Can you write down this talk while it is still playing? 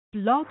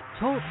Blog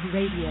Talk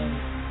Radio.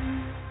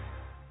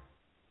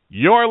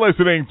 You're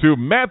listening to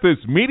Mathis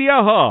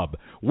Media Hub.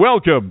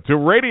 Welcome to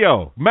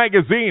radio,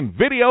 magazine,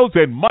 videos,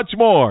 and much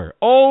more.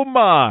 Oh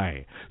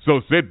my!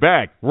 So sit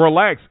back,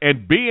 relax,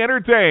 and be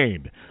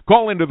entertained.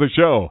 Call into the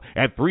show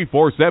at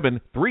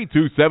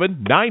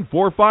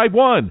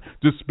 347-327-9451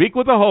 to speak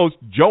with the host,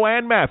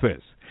 Joanne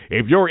Mathis.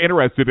 If you're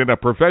interested in a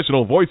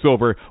professional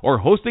voiceover or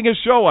hosting a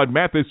show on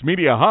Mathis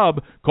Media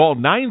Hub, call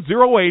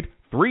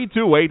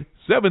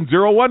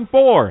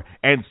 908-328-7014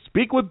 and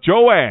speak with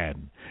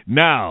Joanne.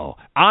 Now,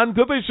 on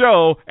to the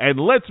show, and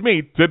let's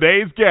meet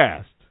today's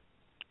guest.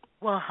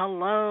 Well,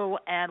 hello,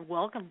 and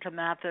welcome to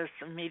Mathis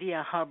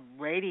Media Hub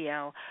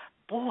Radio.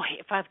 Boy,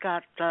 if I've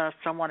got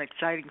someone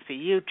exciting for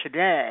you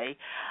today.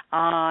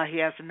 He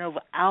has a new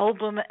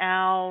album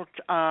out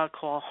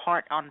called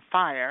Heart on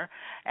Fire,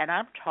 and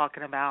I'm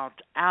talking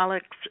about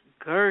Alex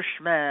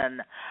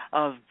Gershman.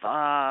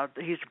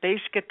 He's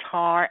bass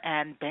guitar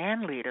and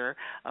band leader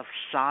of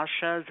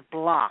Sasha's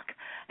Block,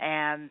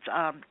 and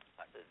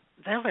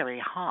they're very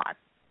hot.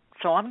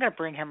 So I'm going to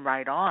bring him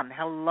right on.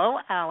 Hello,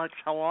 Alex.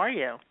 How are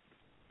you?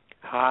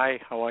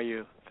 Hi. How are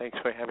you? Thanks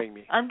for having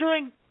me. I'm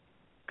doing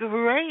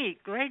great.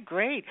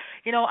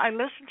 You know, I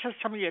listened to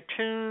some of your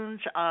tunes,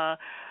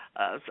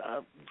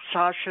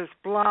 Sasha's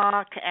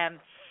Block, and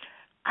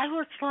I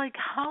was like,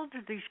 how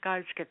did these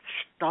guys get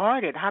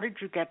started? How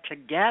did you get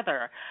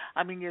together?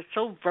 I mean, you're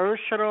so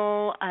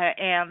versatile,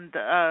 and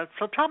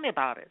so tell me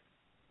about it.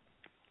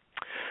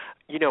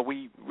 You know,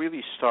 we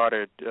really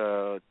started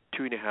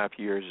 2.5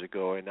 years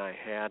ago, and I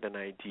had an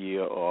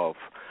idea of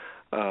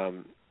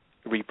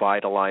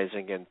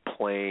revitalizing and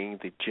playing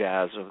the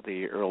jazz of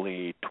the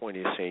early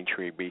 20th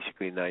century,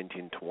 basically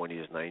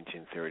 1920s,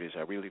 1930s.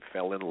 I really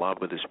fell in love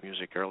with this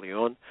music early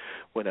on.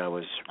 When I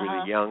was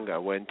really young, I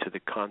went to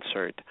the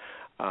concert,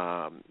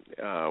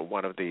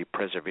 one of the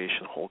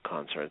Preservation Hall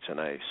concerts,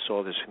 and I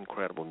saw this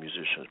incredible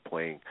musicians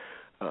playing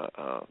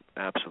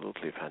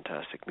absolutely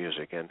fantastic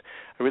music, and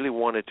I really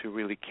wanted to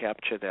really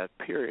capture that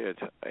period,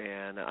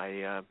 and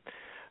I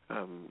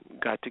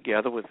got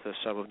together with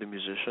some of the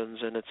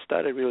musicians, and it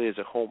started really as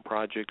a home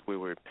project. We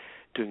were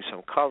doing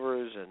some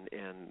covers and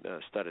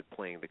started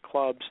playing the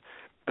clubs,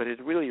 but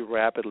it really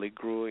rapidly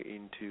grew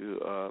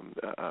into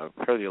a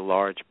fairly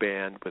large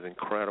band with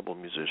incredible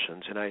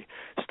musicians, and I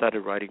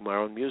started writing my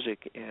own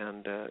music,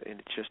 and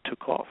it just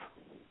took off.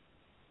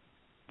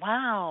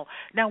 Wow.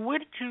 Now, where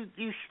did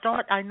you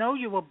start? I know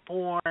you were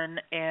born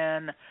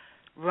in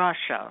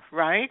Russia,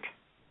 right?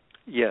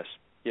 Yes,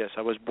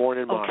 I was born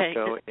in Okay.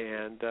 Moscow,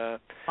 and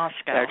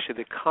Moscow. actually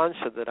the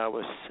concert that I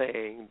was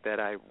saying that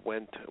I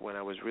went when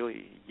I was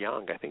really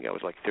young, I think I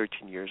was like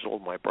 13 years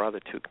old, my brother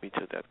took me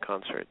to that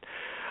concert,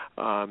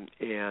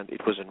 and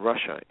it was in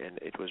Russia, and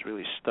it was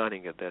really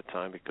stunning at that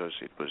time because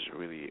it was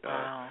really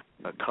a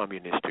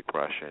communistic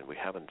Russia, and we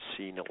haven't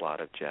seen a lot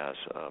of jazz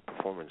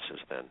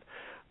performances then.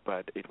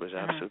 But it was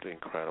absolutely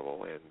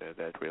incredible, and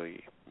that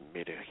really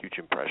made a huge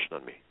impression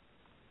on me.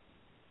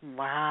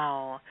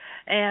 Wow.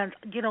 And,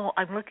 you know,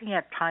 I'm looking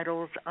at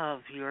titles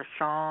of your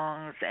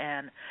songs,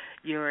 and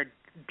you're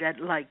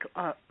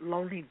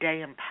Lonely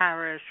Day in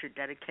Paris, you're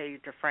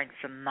dedicated to Frank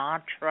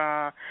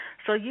Sinatra.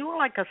 So you were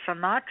like a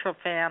Sinatra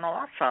fan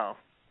also.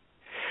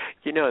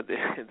 You know,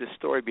 the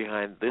story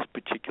behind this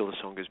particular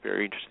song is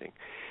very interesting.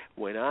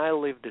 When I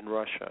lived in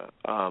Russia,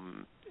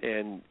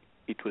 and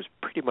it was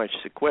pretty much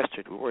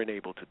sequestered. We weren't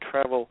able to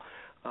travel.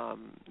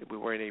 We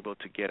weren't able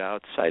to get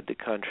outside the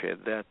country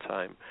at that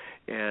time.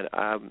 And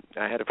I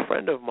had a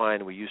friend of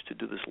mine. We used to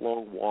do these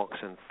long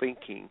walks and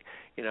thinking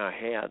in our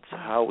heads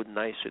how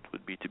nice it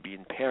would be to be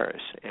in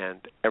Paris.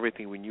 And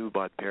everything we knew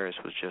about Paris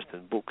was just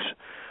in books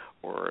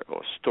or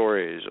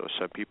stories or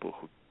some people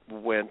who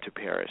went to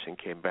Paris and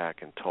came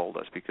back and told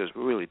us, because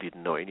we really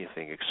didn't know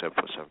anything except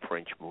for some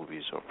French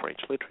movies or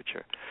French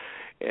literature.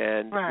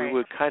 And we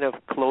were kind of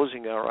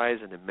closing our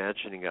eyes and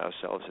imagining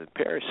ourselves in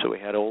Paris. So we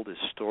had all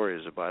these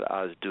stories about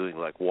us doing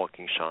like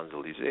walking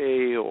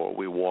Champs-Élysées, or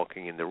we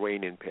walking in the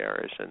rain in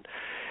Paris. And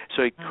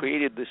so it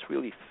created this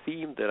really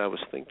theme that I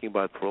was thinking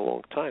about for a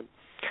long time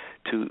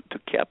to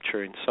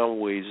capture in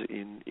some ways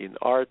in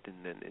art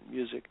and in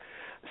music.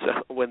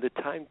 So when the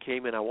time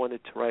came and I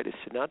wanted to write a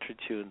Sinatra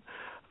tune,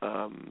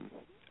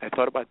 I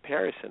thought about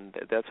Paris, and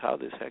that's how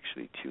this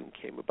actually tune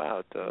came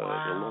about. The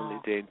Lonely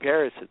Day in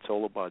Paris, it's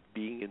all about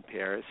being in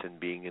Paris and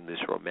being in this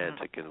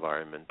romantic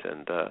environment.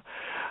 And,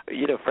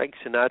 you know, Frank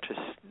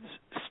Sinatra's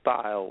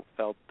style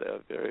felt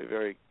very,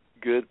 very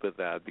good with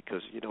that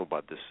because, you know,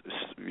 about this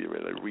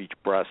really rich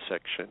brass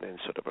section and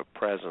sort of a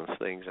presence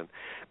things. And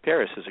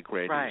Paris is a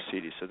great new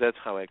city, so that's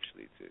how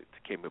actually it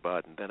came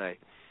about. And then I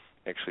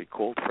actually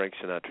called Frank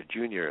Sinatra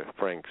Jr.,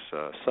 Frank's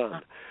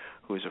son,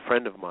 who is a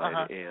friend of mine,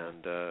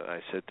 and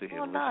I said to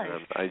him,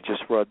 listen, I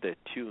just wrote that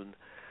tune,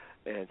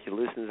 and he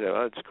listened and said,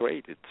 oh, it's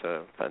great, it's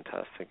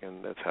fantastic,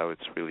 and that's how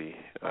it's really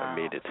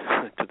made it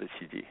to the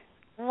CD.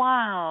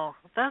 Wow,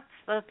 that's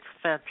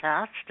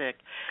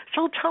fantastic.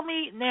 So tell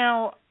me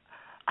now,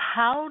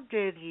 how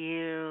did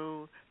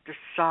you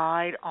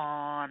decide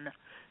on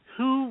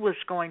who was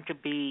going to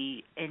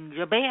be in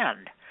your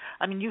band?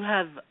 I mean, you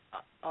have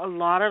a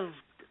lot of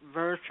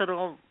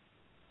versatile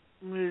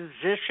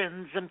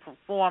musicians and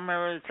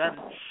performers, and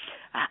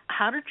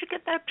how did you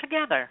get that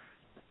together?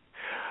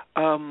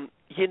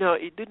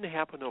 It didn't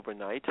happen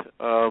overnight.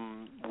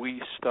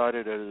 We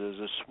started as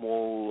a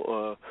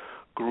small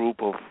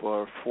group of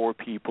 4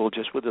 people,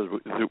 just with the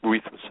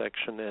rhythm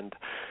section,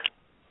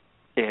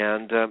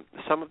 and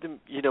some of them,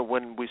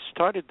 when we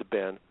started the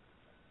band,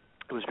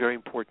 it was very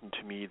important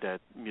to me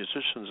that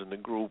musicians in the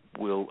group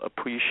will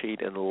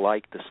appreciate and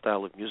like the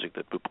style of music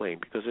that we're playing,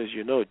 because as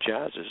you know,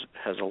 jazz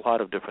has a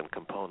lot of different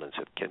components.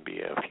 It can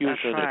be a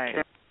fusion, That's right.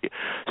 it can be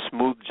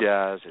smooth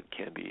jazz, it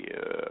can be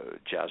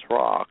jazz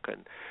rock,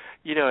 and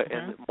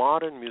and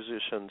modern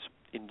musicians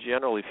in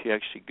general, if you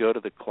actually go to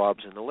the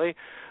clubs in LA,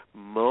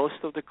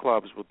 most of the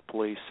clubs would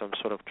play some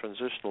sort of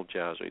transitional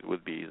jazz. It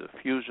would be the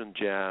fusion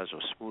jazz or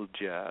smooth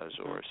jazz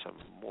or some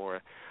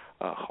more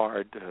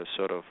hard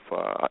sort of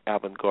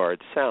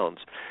avant-garde sounds.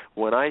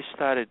 When I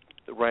started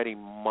writing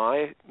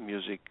my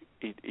music,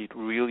 it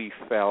really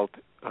felt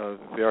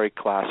very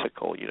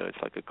classical. It's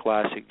like a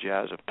classic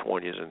jazz of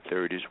 20s and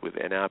 30s with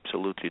an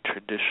absolutely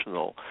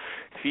traditional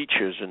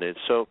features in it.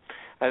 So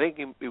I think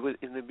it was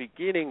in the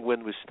beginning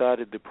when we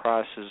started the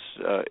process,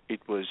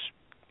 it was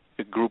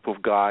a group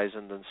of guys,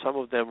 and then some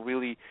of them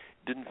really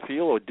didn't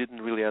feel or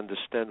didn't really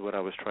understand what I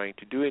was trying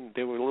to do, and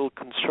they were a little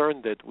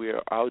concerned that we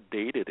are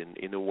outdated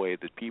in a way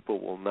that people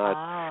will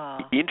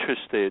not be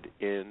interested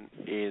in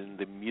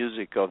the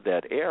music of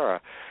that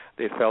era.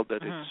 They felt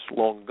that it's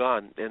long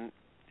gone, and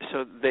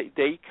so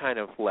they kind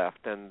of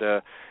left. And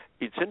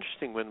it's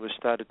interesting, when we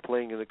started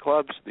playing in the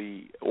clubs,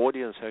 the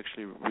audience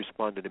actually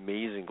responded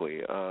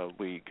amazingly.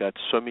 We got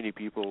so many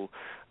people.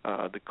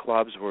 The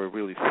clubs were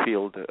really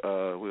filled.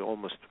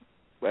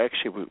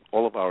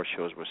 All of our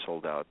shows were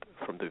sold out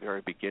from the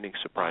very beginning,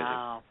 surprising.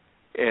 Wow.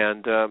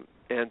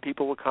 And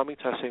people were coming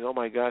to us saying, "Oh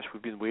my gosh,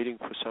 we've been waiting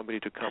for somebody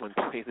to come and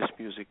play this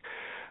music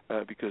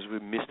because we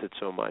missed it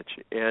so much."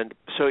 And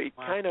so it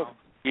kind of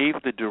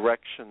gave the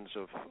directions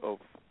of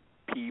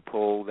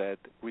people that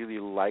really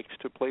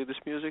liked to play this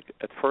music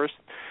at first.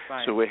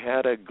 Right. So we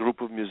had a group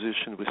of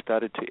musicians. We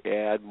started to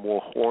add more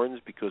horns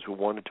because we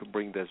wanted to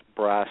bring this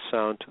brass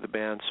sound to the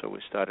band. So we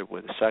started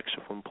with a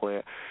saxophone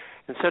player,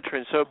 etc.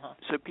 And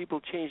so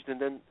people changed.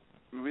 And then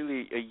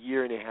really a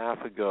year and a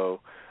half ago,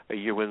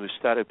 when we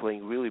started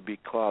playing really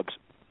big clubs,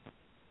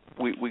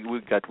 we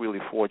got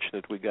really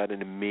fortunate. We got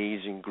an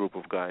amazing group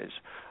of guys.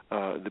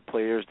 The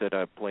players that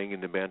are playing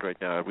in the band right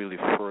now are really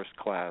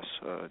first-class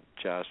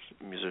jazz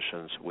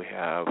musicians. We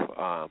have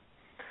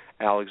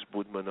Alex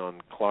Budman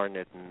on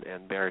clarinet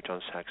and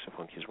baritone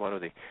saxophone. He's one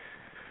of the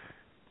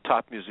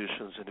top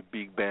musicians in a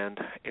big band.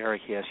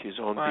 Eric has his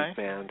own big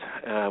band.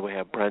 We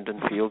have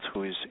Brandon Fields,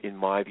 who is, in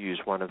my view, is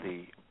one of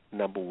the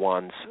number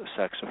one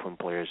saxophone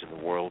players in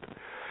the world.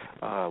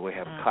 We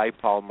have Kai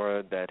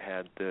Palmer that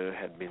had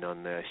been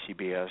on the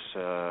CBS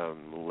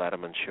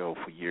Letterman show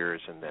for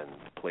years, and then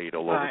played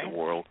all over the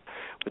world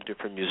with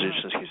different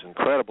musicians. He's an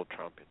incredible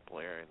trumpet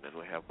player. And then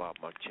we have Bob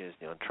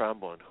McChesney on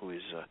trombone, who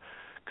is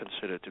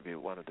considered to be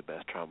one of the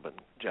best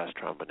jazz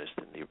trombonists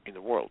in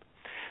the world.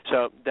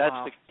 So that's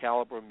the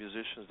caliber of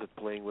musicians that are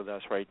playing with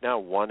us right now.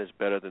 One is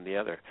better than the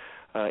other.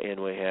 And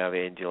we have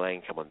Andy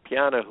Langham on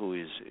piano, who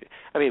is,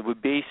 we're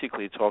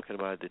basically talking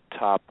about the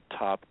top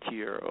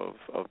tier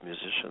of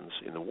musicians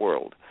in the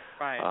world.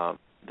 Right.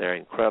 They're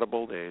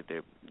incredible.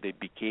 They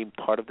became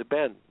part of the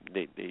band.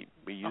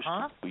 We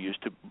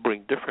used to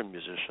bring different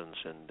musicians,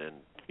 and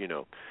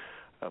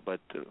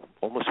but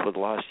almost for the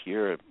last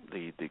year,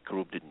 the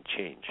group didn't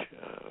change.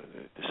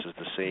 This is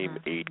the same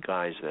 8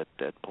 guys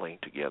that playing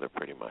together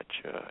pretty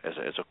much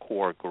as a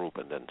core group,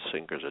 and then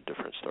singers, a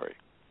different story.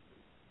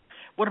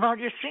 What about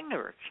your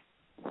singers?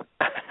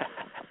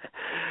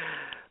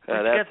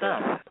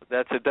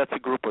 That's a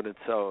group on its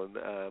own.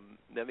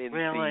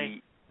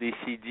 Really? The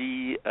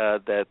CD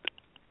that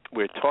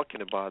we're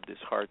talking about, this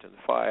Heart and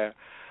Fire,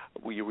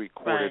 we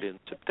recorded in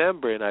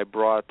September, and I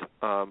brought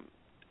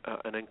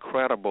an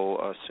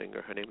incredible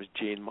singer. Her name is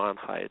Jane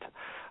Monheit.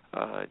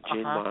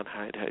 Jane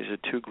Monheit is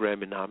a 2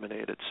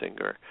 Grammy-nominated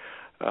singer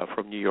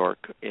from New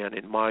York, and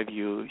in my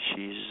view,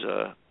 she's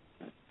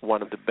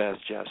one of the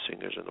best jazz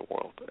singers in the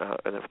world.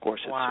 And of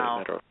course, it's a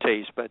matter of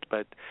taste, but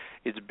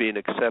it's been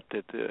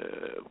accepted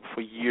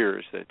for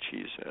years that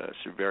she's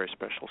a very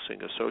special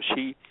singer. So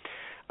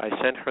I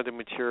sent her the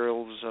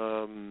materials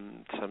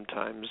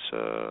sometimes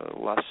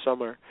last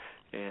summer,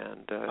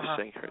 and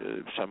sang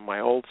her some of my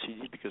old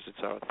CD because it's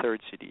our 3rd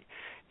CD.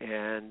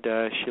 And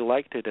she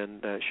liked it,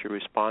 and she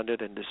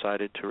responded and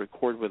decided to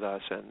record with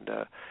us, and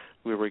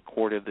we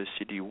recorded the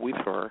CD with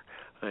her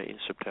in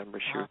September.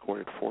 She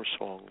recorded 4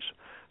 songs,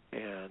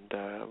 and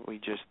we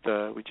just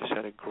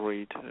had a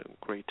great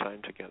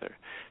time together.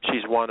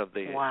 She's one of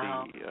the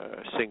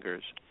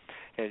singers,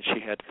 and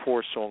she had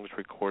 4 songs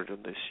recorded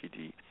on this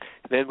CD.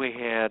 Then we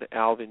had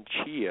Alvin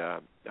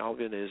Chia.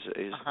 Alvin is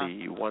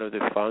one of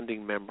the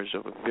founding members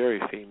of a very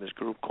famous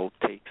group called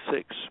Take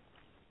 6.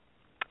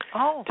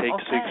 Take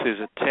 6 is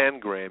a 10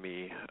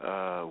 Grammy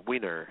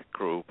winner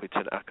group. It's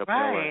an a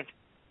cappella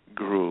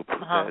group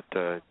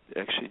that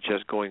actually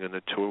just going on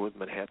a tour with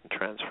Manhattan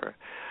Transfer.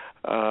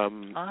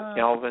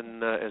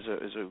 Alvin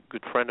is a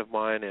good friend of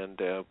mine, and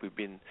we've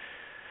been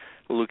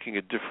looking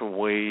at different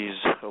ways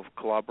of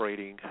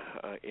collaborating,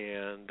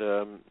 and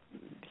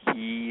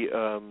he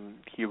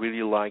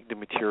really liked the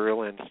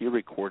material, and he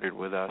recorded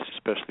with us,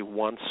 especially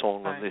one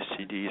song on this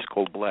CD is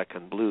called Black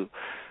and Blue.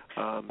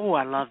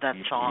 I love that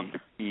song.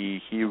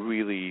 He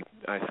really,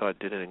 I thought,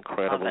 did an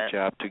incredible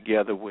job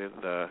together with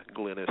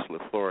Glynis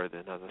LaFleur,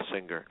 another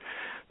singer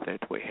that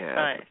we have.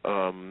 Right.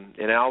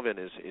 And Alvin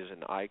is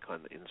an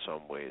icon in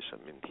some ways. I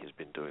mean, he's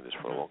been doing this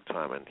for a long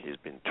time, and he's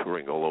been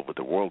touring all over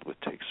the world with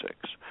Take Six.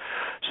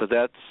 So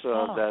that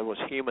was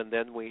him. And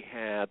then we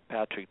had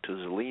Patrick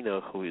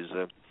Tuzzolino, who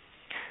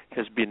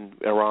has been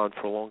around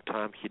for a long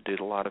time. He did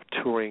a lot of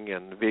touring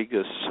and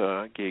Vegas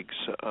gigs.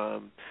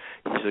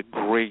 He's a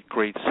great,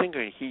 great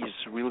singer, and he's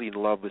really in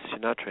love with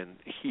Sinatra, and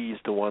he's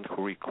the one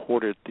who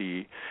recorded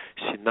the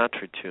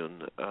Sinatra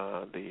tune,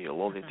 the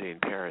Lonely Day in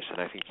Paris, and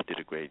I think he did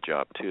a great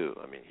job, too.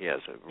 I mean, he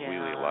has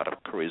really a lot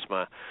of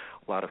charisma,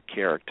 a lot of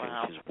character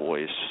in his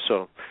voice.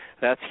 So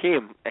that's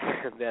him.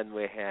 And then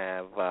we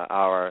have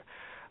our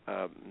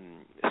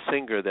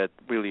singer that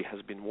really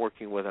has been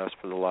working with us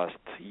for the last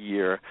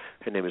year.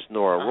 Her name is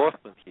Nora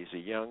Rothman. She's a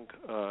young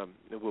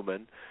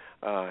woman.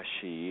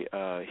 She's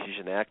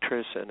an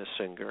actress and a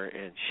singer,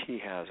 and she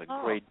has a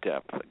great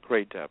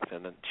depth,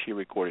 and then she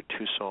recorded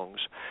 2 songs.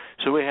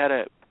 So we had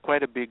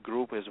quite a big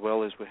group, as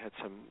well as we had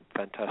some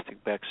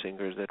fantastic back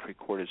singers that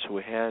recorded. So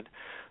we had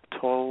a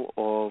total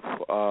of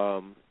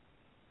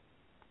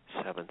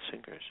 7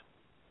 singers.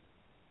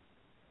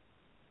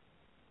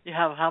 You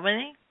have how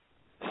many?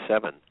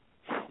 7.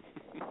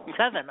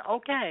 7.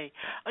 Okay.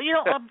 You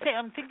know,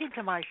 I'm thinking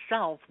to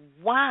myself,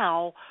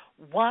 wow,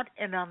 what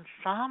an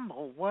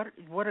ensemble!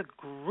 What a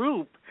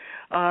group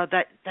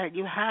that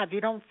you have.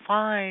 You don't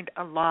find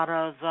a lot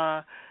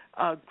of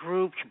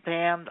groups,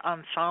 band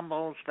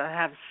ensembles that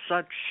have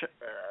such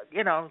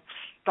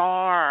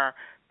star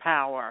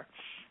power.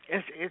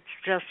 It's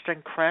just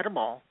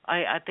incredible.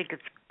 I think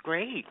it's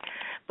great.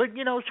 But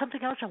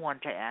something else I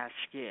wanted to ask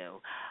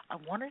you. I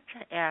wanted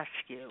to ask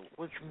you,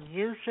 was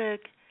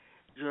music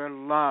your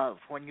love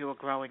when you were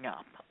growing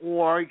up,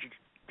 or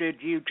did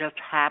you just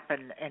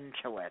happen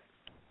into it?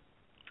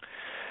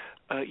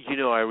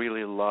 I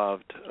really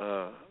loved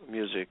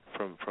music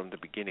from the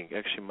beginning.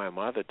 Actually, my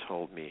mother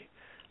told me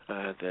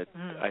that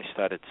I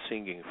started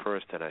singing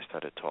first, and I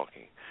started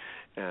talking.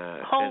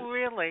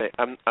 Really?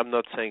 I'm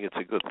not saying it's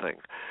a good thing,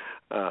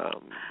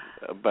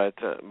 but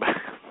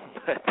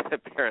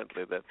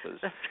apparently that was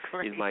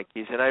in my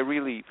case. And I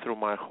really, through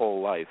my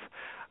whole life,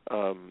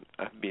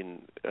 I've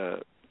been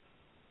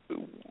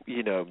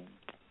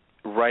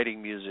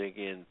writing music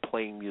and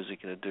playing music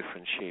in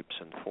different shapes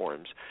and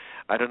forms.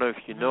 I don't know if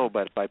you know,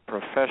 but by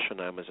profession,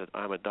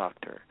 I'm a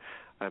doctor.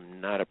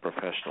 I'm not a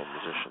professional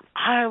musician.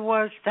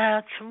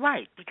 That's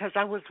right, because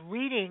I was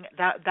reading,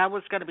 that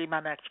was going to be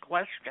my next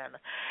question.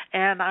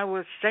 And I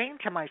was saying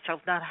to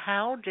myself, now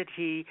how did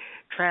he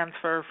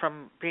transfer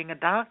from being a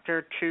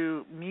doctor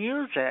to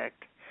music?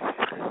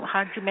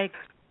 How'd you make,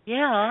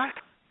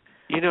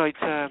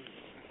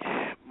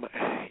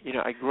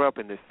 I grew up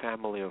in a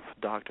family of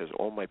doctors.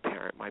 All my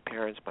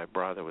parents, my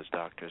brother was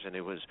doctors, and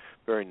it was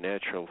very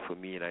natural for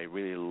me, and I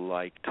really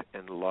liked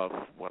and loved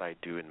what I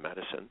do in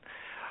medicine.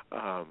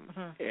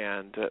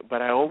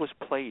 But I always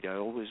played. I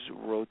always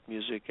wrote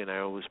music, and I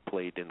always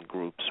played in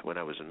groups when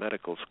I was in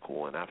medical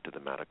school and after the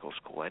medical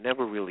school. I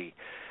never really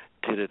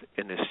did it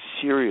in a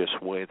serious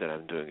way that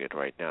I'm doing it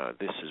right now.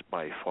 This is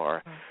by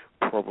far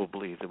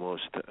probably the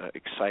most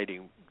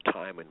exciting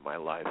time in my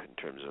life in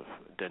terms of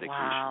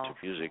dedication to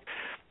music.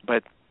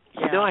 But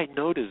I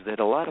noticed that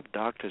a lot of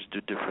doctors do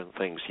different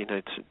things.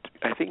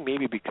 I think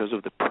maybe because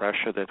of the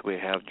pressure that we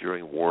have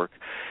during work,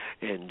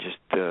 and just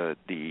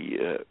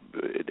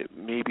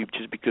maybe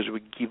just because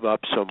we give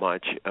up so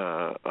much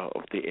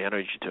of the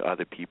energy to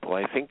other people.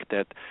 I think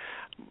that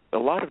a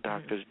lot of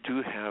doctors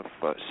do have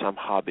some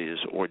hobbies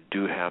or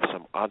do have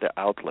some other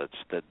outlets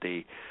that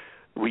they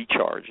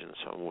recharge in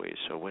some ways.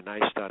 So when I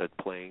started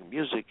playing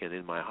music, and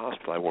in my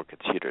hospital, I work at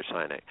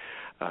Cedars-Sinai,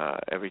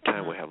 every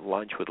time we have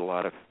lunch with a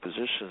lot of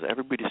physicians,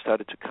 everybody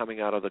started to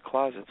coming out of the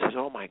closet and says,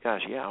 oh my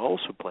gosh, I'm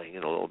also playing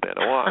it a little bit.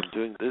 Oh, I'm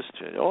doing this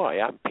too. Oh,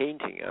 I'm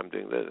painting. I'm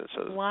doing this.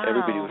 So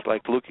everybody was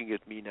like looking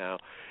at me now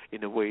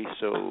in a way.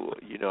 So,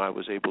 I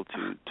was able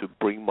to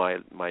bring my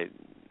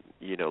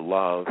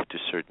love to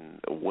a certain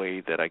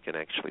way that I can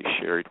actually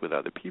share it with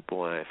other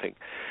people. And I think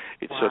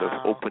it sort of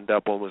opened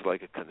up almost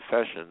like a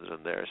confessions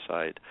on their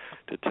side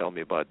to tell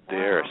me about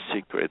their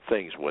secret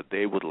things, what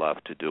they would love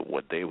to do,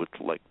 what they would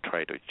like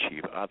try to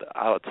achieve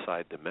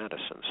outside the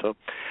medicine. So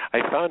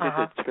I found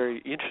it's very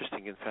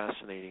interesting and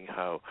fascinating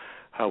how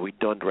we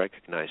don't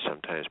recognize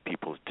sometimes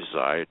people's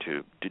desire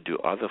to do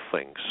other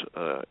things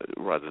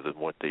rather than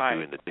what they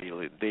do in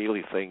the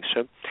daily things.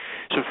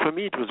 So for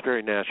me, it was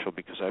very natural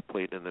because I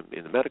played in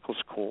the medical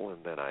school,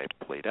 and then I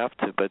played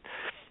after. But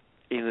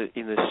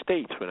in the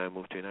States, when I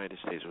moved to the United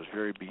States, I was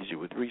very busy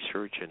with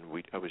research, and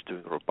I was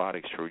doing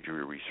robotic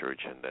surgery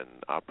research and then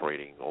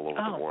operating all over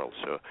the world.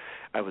 So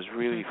I was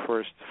really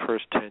first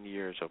 10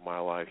 years of my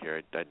life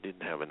here, I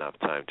didn't have enough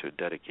time to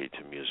dedicate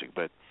to music.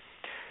 But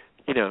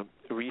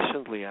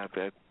recently I've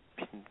been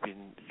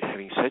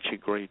having such a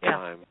great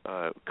time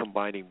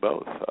combining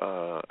both.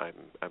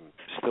 I'm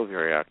still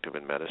very active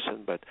in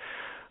medicine, but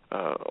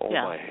all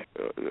my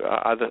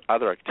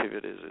other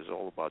activities is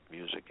all about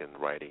music and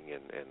writing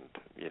and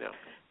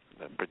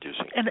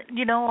producing. And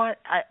you know what?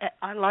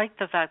 I like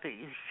the fact that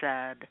you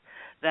said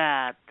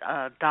that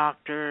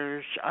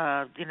doctors,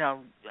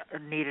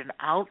 need an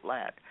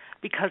outlet,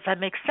 because that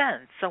makes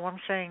sense. So I'm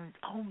saying,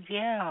 oh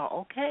yeah,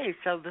 okay,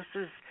 so this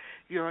is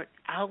your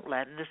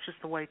outlet, and this is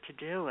the way to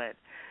do it.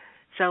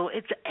 So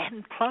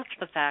and plus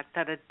the fact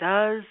that it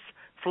does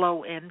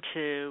flow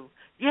into,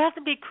 you have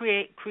to be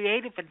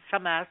creative in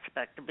some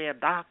aspect to be a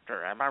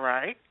doctor. Am I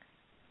right?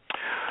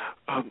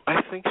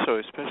 I think so,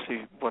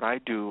 especially what I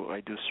do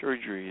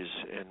surgeries,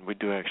 and we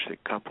do actually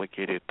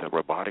complicated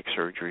robotic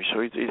surgery.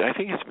 So I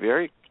think it's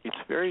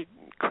very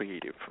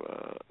creative.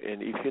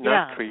 And if you're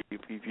not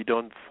creative, if you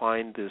don't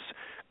find these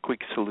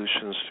quick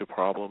solutions to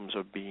problems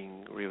of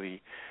being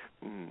really,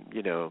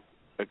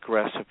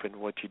 aggressive in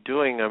what you're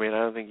doing, I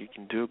don't think you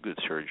can do good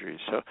surgery.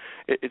 So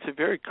it's a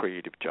very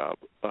creative job.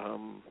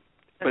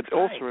 But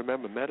also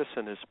remember,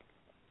 medicine is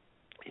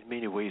in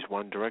many ways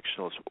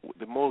one-directional. So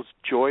the most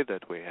joy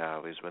that we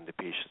have is when the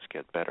patients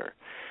get better.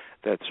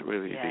 That's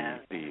really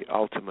the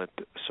ultimate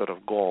sort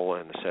of goal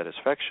and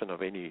satisfaction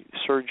of any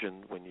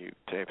surgeon when you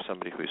have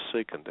somebody who is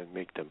sick and then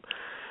make them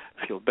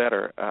feel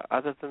better.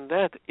 Other than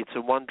that, it's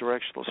a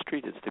one-directional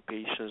street. It's the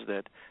patients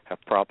that have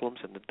problems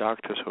and the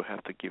doctors who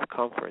have to give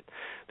comfort.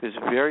 There's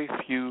very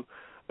few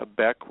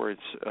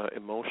backwards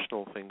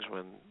emotional things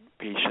when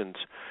patients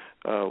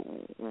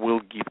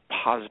will give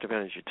positive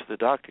energy to the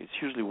doctor.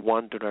 It's usually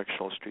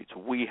one-directional street. So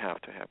we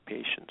have to have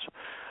patience,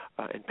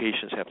 and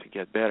patients have to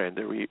get better. And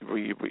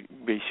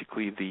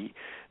basically the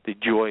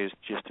joy is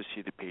just to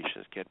see the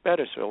patients get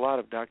better. So a lot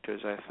of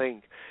doctors, I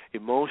think,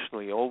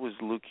 emotionally always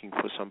looking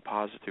for some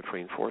positive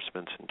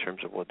reinforcements in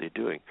terms of what they're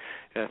doing.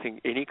 And I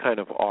think any kind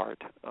of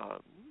art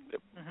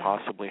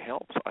possibly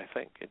helps. I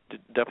think it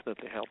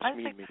definitely helps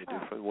me in many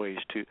different ways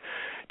to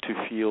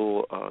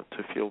feel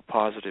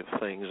positive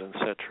things,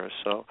 etc.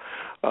 So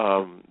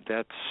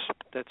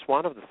that's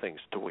one of the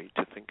things, the way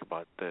to think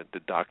about the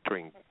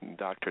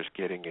doctors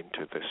getting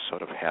into this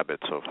sort of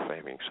habits of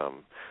having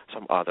some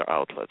other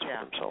outlets for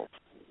themselves.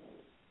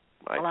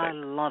 I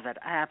love it.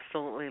 I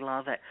absolutely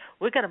love it.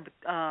 We're going to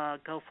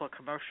go for a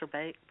commercial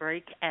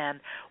break,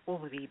 and we'll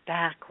be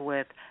back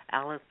with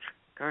Alex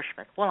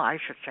Gershman. Well, I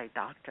should say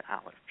Dr.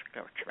 Alex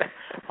Gershman.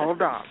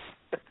 Hold on.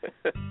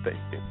 Thank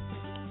you.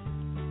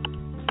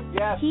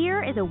 Yes.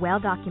 Here is a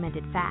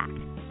well-documented fact.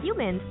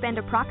 Humans spend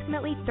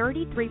approximately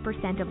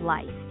 33% of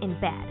life in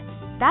bed.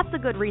 That's a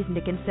good reason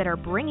to consider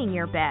bringing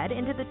your bed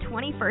into the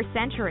 21st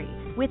century.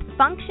 With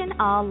Function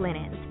All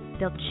Linens,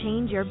 they'll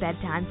change your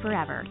bedtime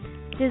forever.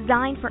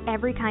 Designed for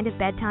every kind of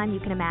bedtime you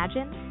can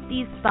imagine,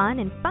 these fun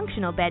and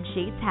functional bed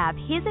sheets have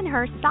his and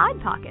her side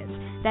pockets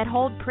that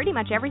hold pretty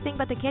much everything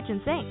but the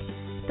kitchen sink.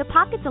 The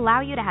pockets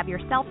allow you to have your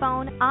cell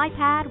phone,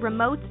 iPad,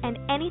 remotes, and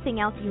anything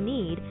else you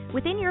need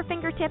within your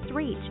fingertips'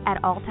 reach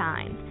at all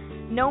times.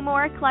 No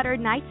more cluttered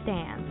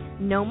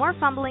nightstands. No more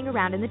fumbling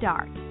around in the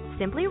dark.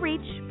 Simply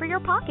reach for your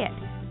pocket.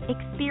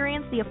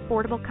 Experience the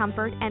affordable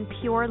comfort and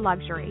pure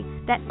luxury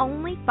that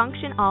only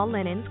Function All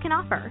Linens can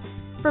offer.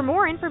 For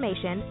more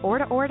information or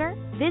to order,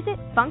 visit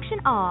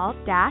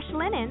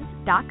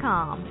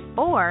functionall-linens.com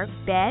or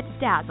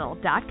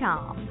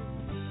beddazzle.com.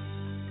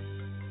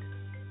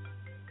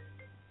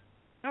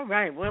 All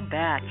right, we're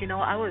back.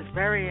 I was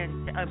very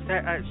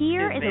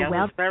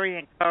very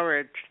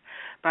encouraged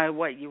by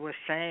what you were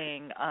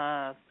saying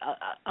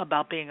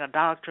about being a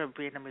doctor,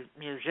 being a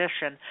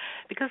musician,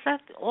 because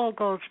that all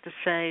goes to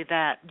say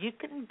that you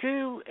can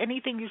do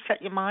anything you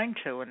set your mind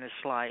to in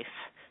this life.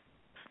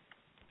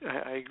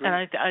 I agree. And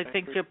I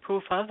think you're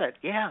proof of it.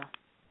 Yeah,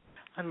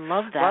 I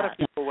love that. A lot of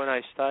people, when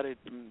I started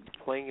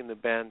playing in the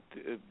band,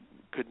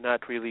 could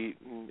not really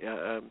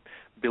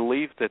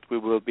believe that we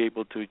will be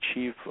able to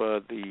achieve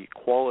the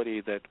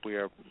quality that we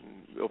are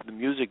of the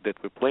music that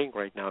we're playing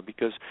right now.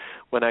 Because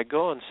when I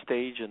go on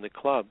stage in the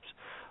clubs,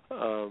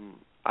 I'm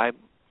a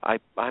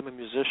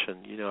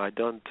musician. I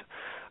don't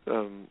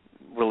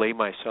relay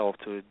myself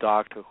to a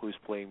doctor who's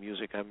playing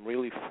music. I'm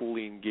really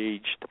fully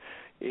engaged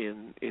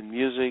in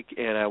music,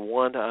 and I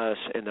want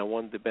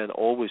the band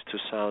always to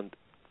sound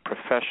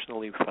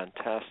professionally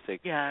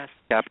fantastic,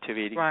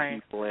 captivating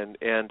people,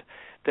 and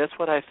that's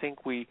what I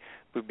think we've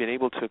been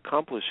able to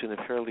accomplish in a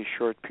fairly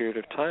short period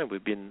of time.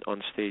 We've been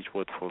on stage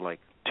for like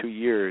 2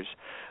 years,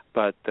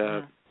 but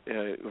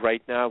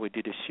right now we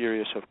did a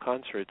series of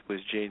concerts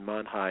with Jane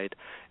Monheit,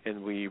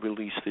 and we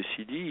released the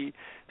CD.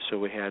 So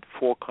we had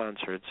 4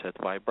 concerts at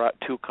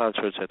 2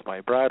 concerts at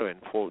Vibrato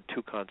and 2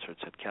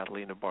 concerts at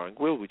Catalina Bar and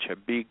Grill, which are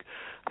big,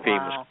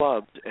 famous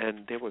clubs,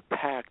 and they were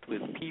packed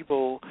with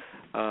people,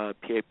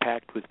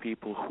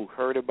 who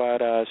heard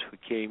about us, who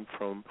came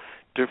from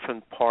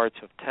different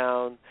parts of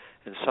town,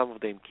 and some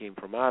of them came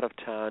from out of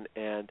town,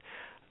 and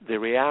the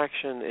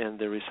reaction and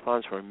the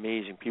response were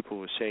amazing. People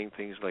were saying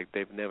things like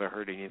they've never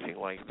heard anything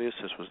like this.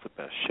 This was the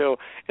best show.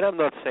 And I'm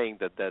not saying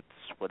that that's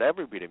what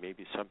everybody,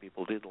 maybe some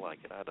people didn't like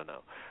it, I don't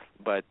know.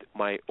 But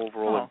my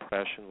overall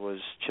impression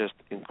was just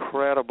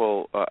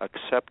incredible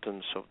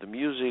acceptance of the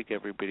music.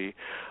 Everybody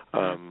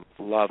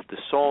loved the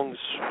songs.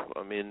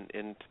 I mean,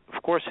 and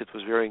of course it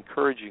was very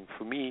encouraging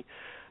for me.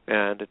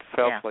 And it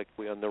felt like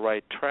we're on the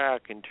right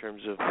track in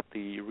terms of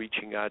the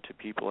reaching out to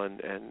people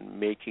and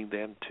making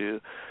them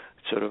to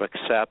sort of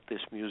accept this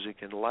music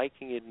and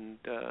liking it. And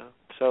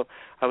so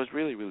I was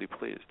really, really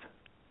pleased.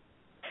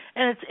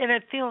 And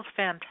it feels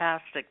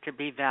fantastic to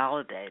be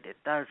validated,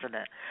 doesn't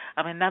it?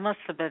 I mean, that must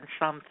have been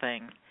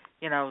something,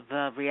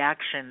 the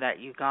reaction that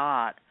you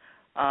got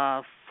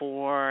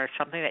for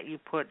something that you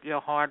put your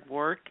hard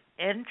work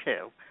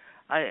into.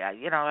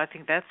 I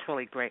think that's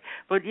really great.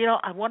 But,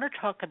 I want to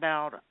talk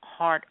about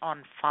Heart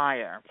on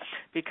Fire,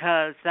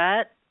 because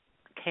that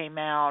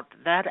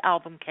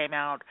album came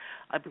out,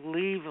 I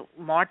believe,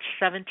 March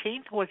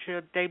 17th was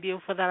your debut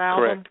for that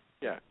album? Correct.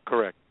 Yeah,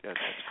 correct. Yeah,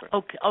 that's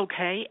correct.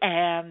 Okay.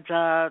 And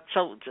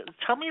so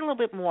tell me a little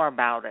bit more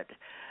about it.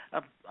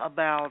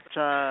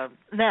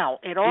 Now,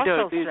 it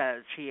also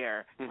says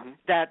here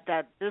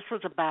that this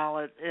was a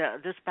ballad.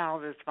 This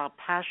ballad is about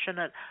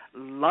passionate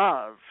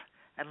love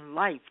and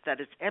life that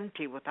is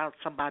empty without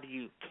somebody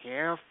you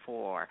care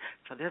for.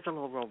 So there's a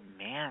little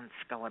romance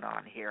going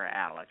on here,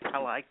 Alex. I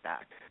like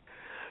that.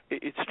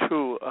 It's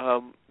true.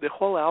 The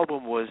whole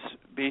album was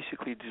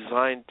basically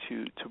designed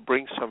to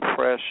bring some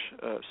fresh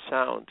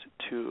sound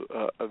to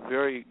a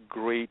very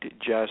great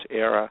jazz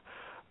era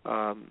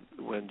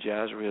when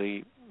jazz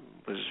really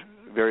was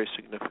very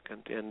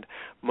significant. And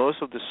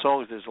most of the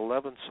songs, there's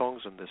 11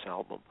 songs on this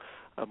album,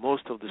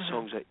 most of the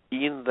songs are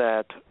in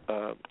that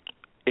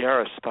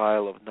era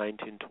style of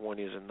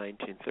 1920s and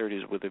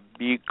 1930s with a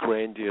big,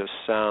 grandiose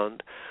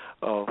sound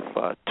of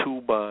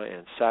tuba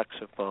and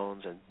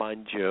saxophones and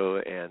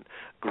banjo and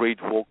great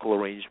vocal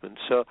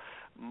arrangements. So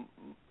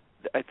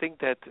I think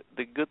that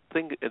the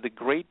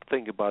great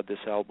thing about this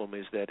album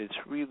is that it's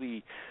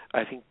really,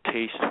 I think,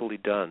 tastefully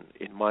done,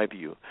 in my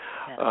view.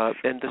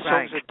 And the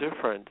songs are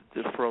different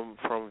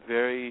from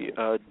very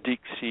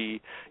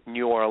Dixie,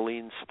 New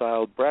Orleans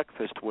style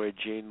breakfast, where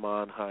Jane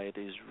Monheit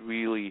is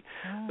really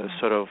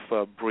sort of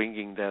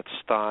bringing that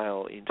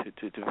style into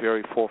the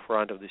very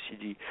forefront of the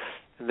CD.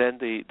 And then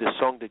the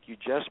song that you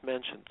just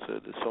mentioned,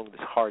 the song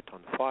that's Heart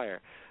on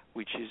Fire,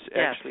 which is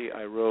actually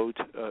I wrote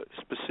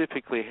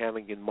specifically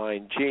having in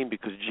mind Jane,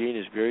 because Jane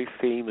is very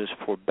famous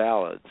for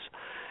ballads.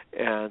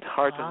 And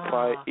Heart on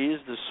Fire is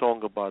the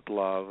song about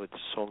love. It's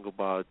a song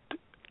about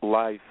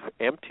life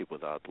empty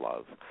without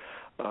love.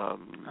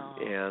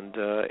 And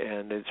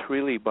it's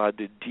really about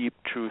the deep,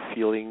 true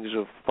feelings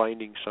of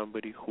finding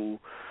somebody who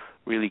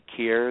really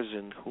cares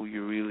and who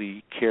you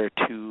really care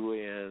to.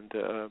 And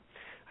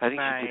I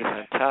think she did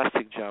a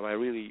fantastic job.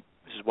 This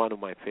is one of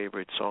my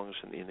favorite songs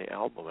in the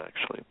album,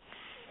 actually.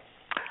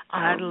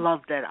 I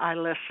loved it. I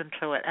listened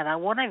to it, and I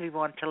want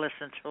everyone to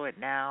listen to it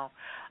now,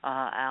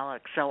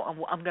 Alex. So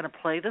I'm going to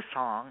play the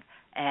song,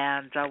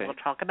 and we'll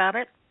talk about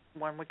it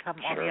when we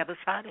come on the other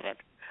side of it.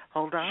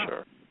 Hold on.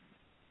 Sure.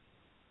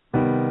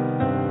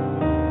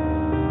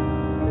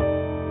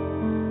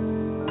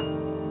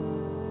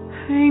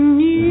 I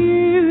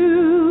knew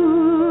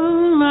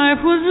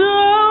life was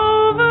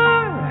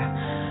over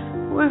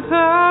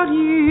without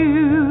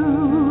you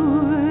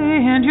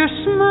and your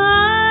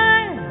smile.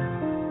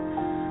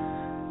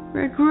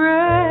 Regrets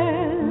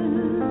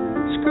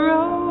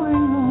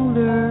growing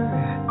older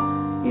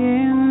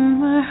in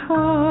my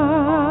heart.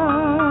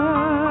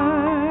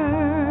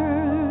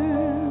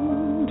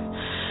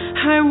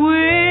 I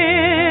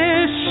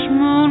wish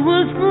moon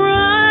was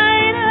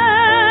brighter,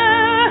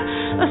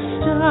 a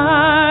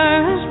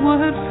stars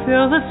would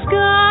fill the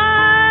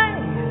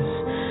skies.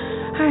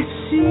 I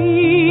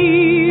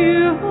see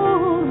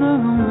all the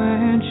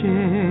magic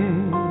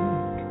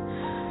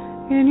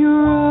in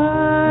your eyes.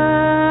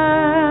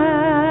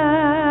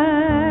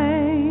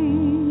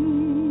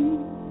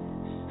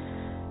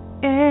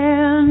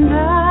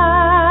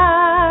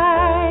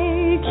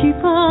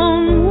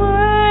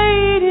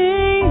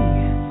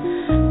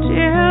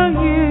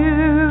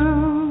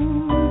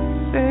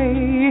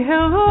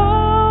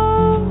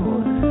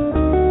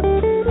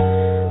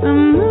 The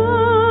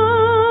moon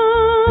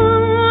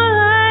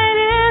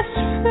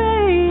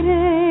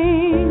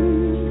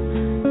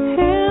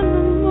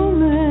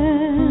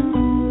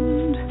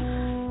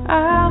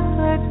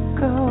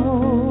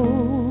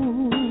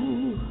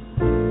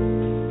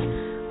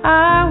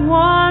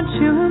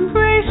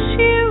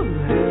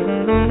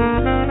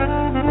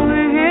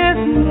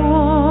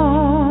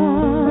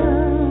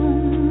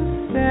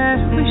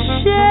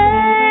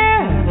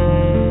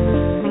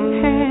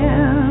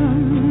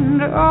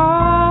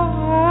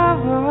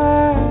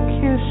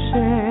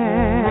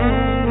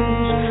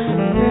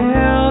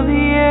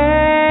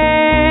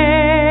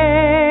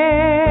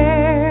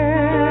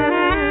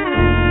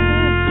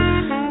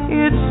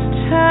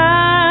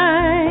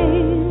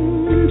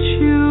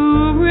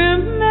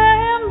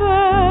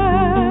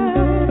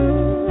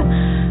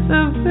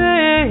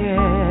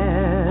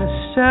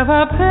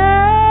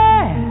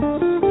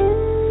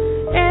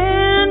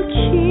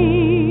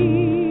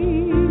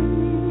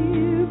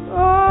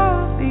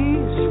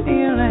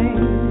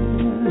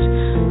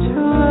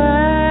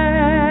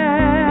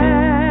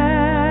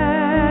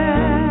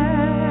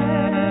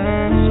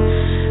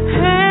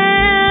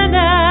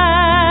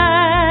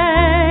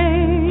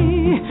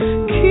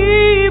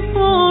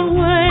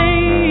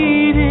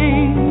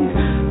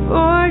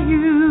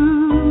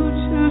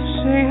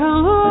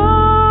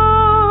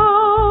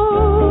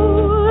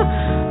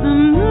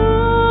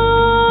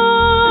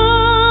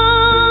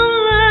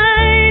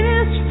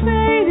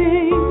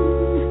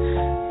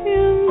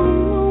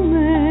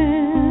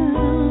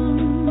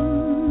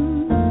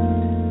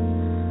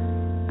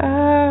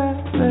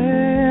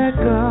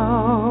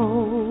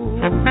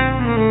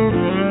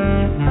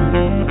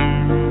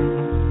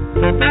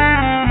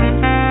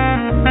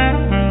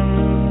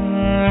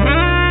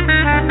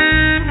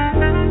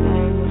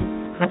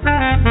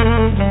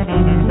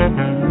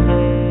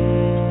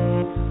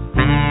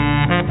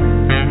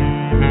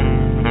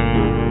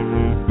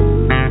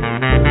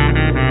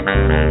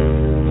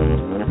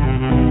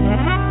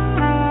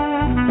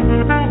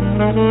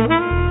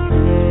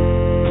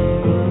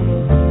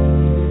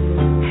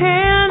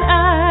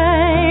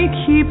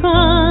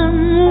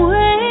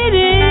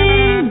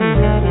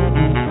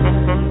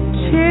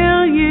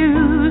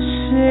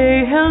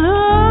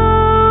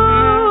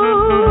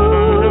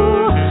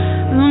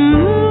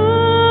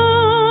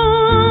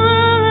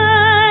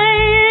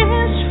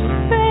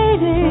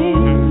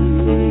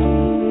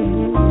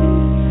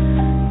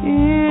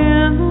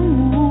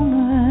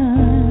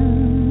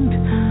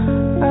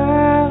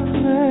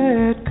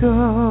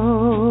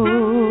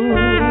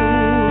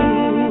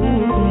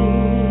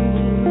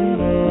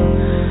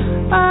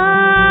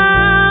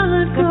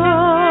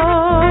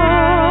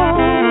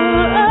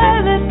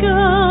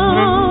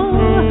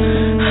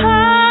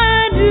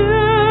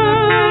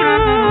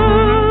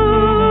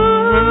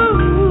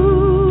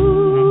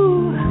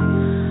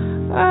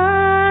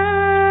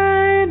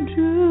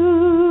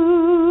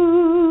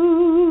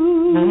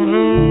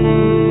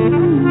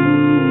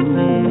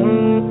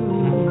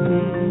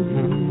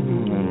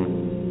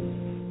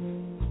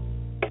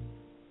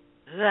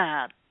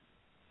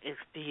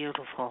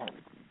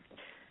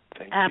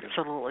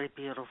absolutely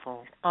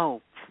beautiful.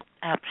 Oh,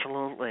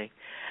 absolutely.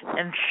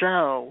 And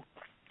so,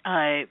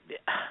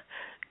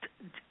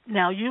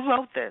 now you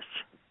wrote this.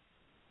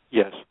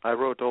 Yes, I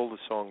wrote all the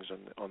songs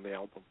on the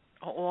album.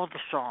 All the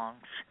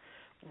songs.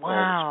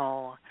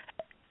 Wow.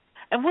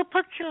 And what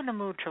puts you in the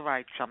mood to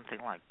write something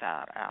like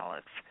that,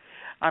 Alex?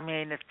 I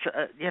mean, it's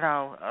a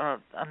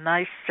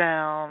nice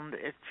sound.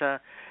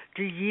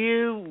 Do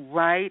you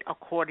write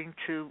according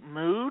to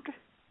mood?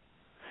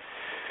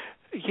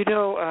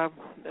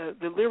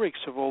 The lyrics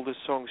of all the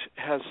songs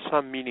has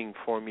some meaning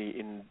for me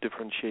in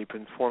different shape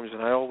and forms,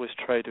 and I always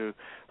try to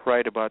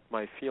write about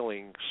my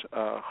feelings.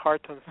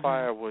 Heart on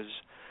Fire was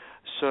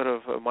sort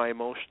of my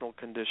emotional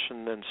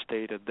condition and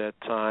state at that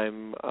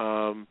time.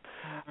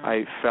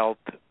 I felt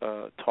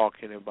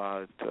talking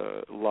about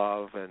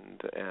love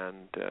and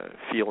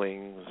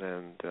feelings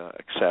and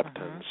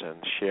acceptance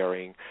and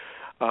sharing.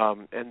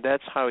 And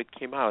that's how it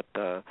came out.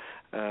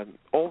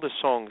 All the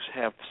songs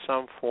have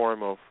some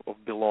form of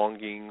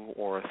belonging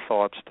or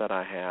thoughts that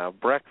I have.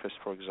 Breakfast,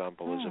 for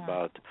example, is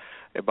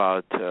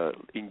about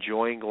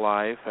enjoying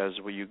life as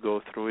you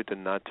go through it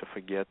and not to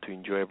forget to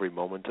enjoy every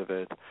moment of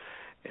it.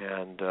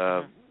 And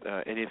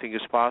Anything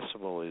is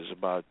Possible is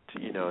about,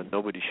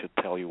 nobody should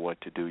tell you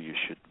what to do. You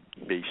should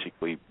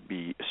basically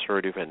be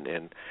assertive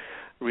and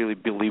really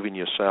believe in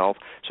yourself.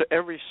 So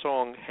every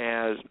song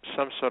has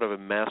some sort of a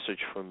message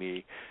for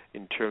me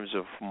in terms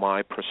of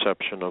my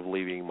perception of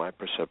living, my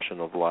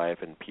perception of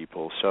life and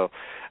people. So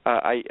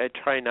I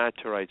try not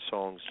to write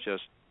songs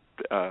just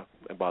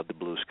about the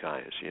blue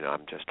skies.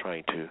 I'm just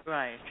trying to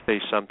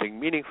say something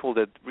meaningful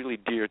that really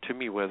dear to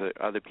me. Whether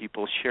other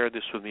people share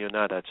this with me or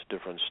not, that's a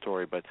different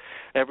story. But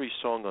every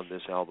song on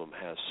this album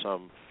has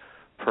some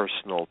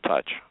personal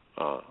touch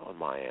on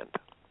my end.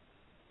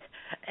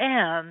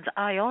 And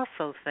I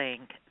also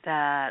think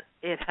that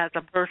it has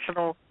a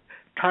personal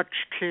touch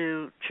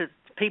to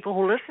people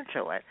who listen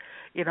to it,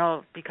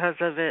 because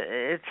of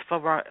its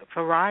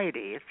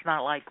variety. It's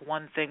not like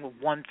one thing with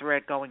one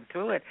thread going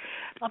through it.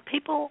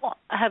 People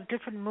have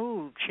different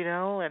moods,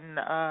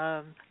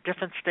 and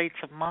different states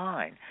of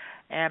mind.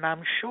 And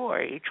I'm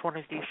sure each one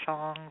of these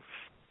songs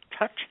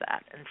touch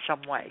that in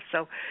some way.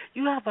 So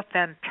you have a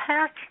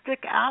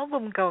fantastic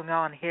album going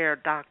on here,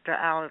 Dr.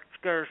 Alex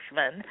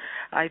Gershman.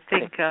 I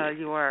think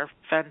you are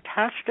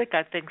fantastic.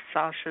 I think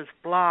Sasha's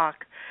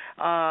Block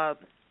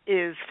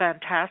is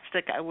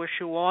fantastic. I wish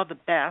you all the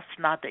best,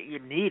 not that you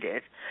need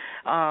it.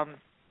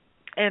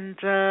 And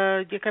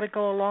you're going to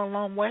go a long,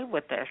 long way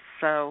with this.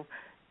 So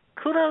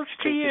kudos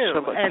to you.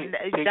 So much.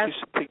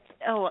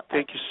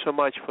 Thank you so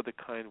much for the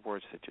kind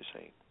words that you're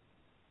saying.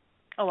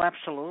 Oh,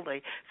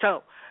 absolutely.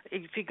 So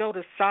if you go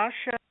to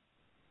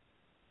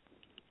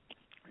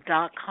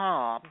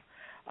Sasha.com,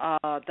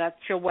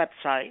 that's your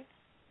website.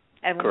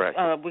 And correct.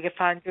 We can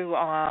find you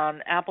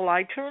on Apple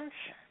iTunes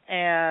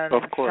and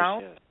of course,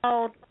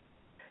 SoundCloud.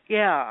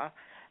 Yeah.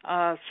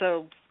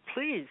 So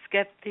please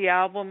get the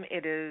album.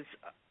 It is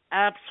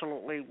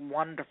absolutely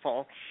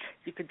wonderful.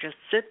 You could just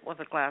sit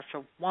with a glass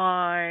of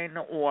wine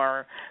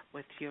or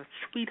with your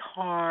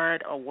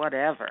sweetheart or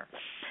whatever.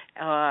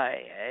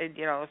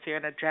 If you're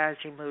in a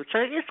jazzy mood. So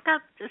it's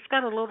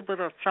got a little bit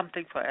of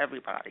something for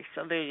everybody.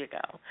 So there you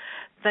go.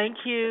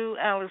 Thank you,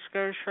 Alex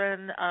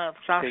Gershman,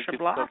 Sasha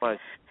Block. Thank you so much.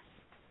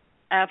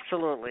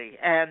 Absolutely.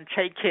 And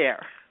take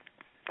care.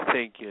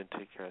 Thank you and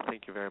take care.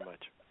 Thank you very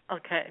much.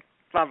 Okay.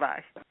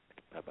 Bye-bye.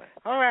 Bye-bye.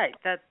 All right,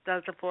 that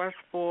does it for us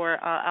for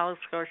Alex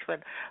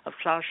Gershman of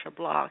Sasha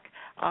Block.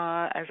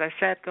 As I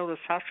said, go to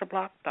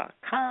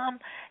sashablock.com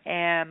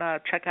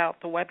and check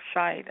out the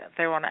website.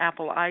 They're on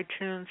Apple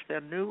iTunes.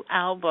 Their new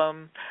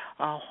album,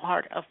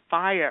 Heart of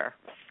Fire,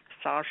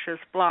 Sasha's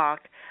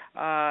Block,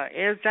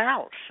 is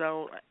out.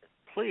 So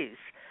please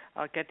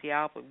get the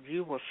album.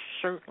 You will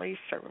certainly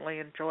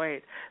enjoy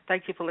it.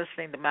 Thank you for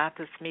listening to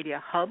Mathis Media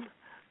Hub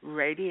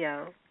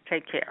Radio.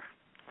 Take care.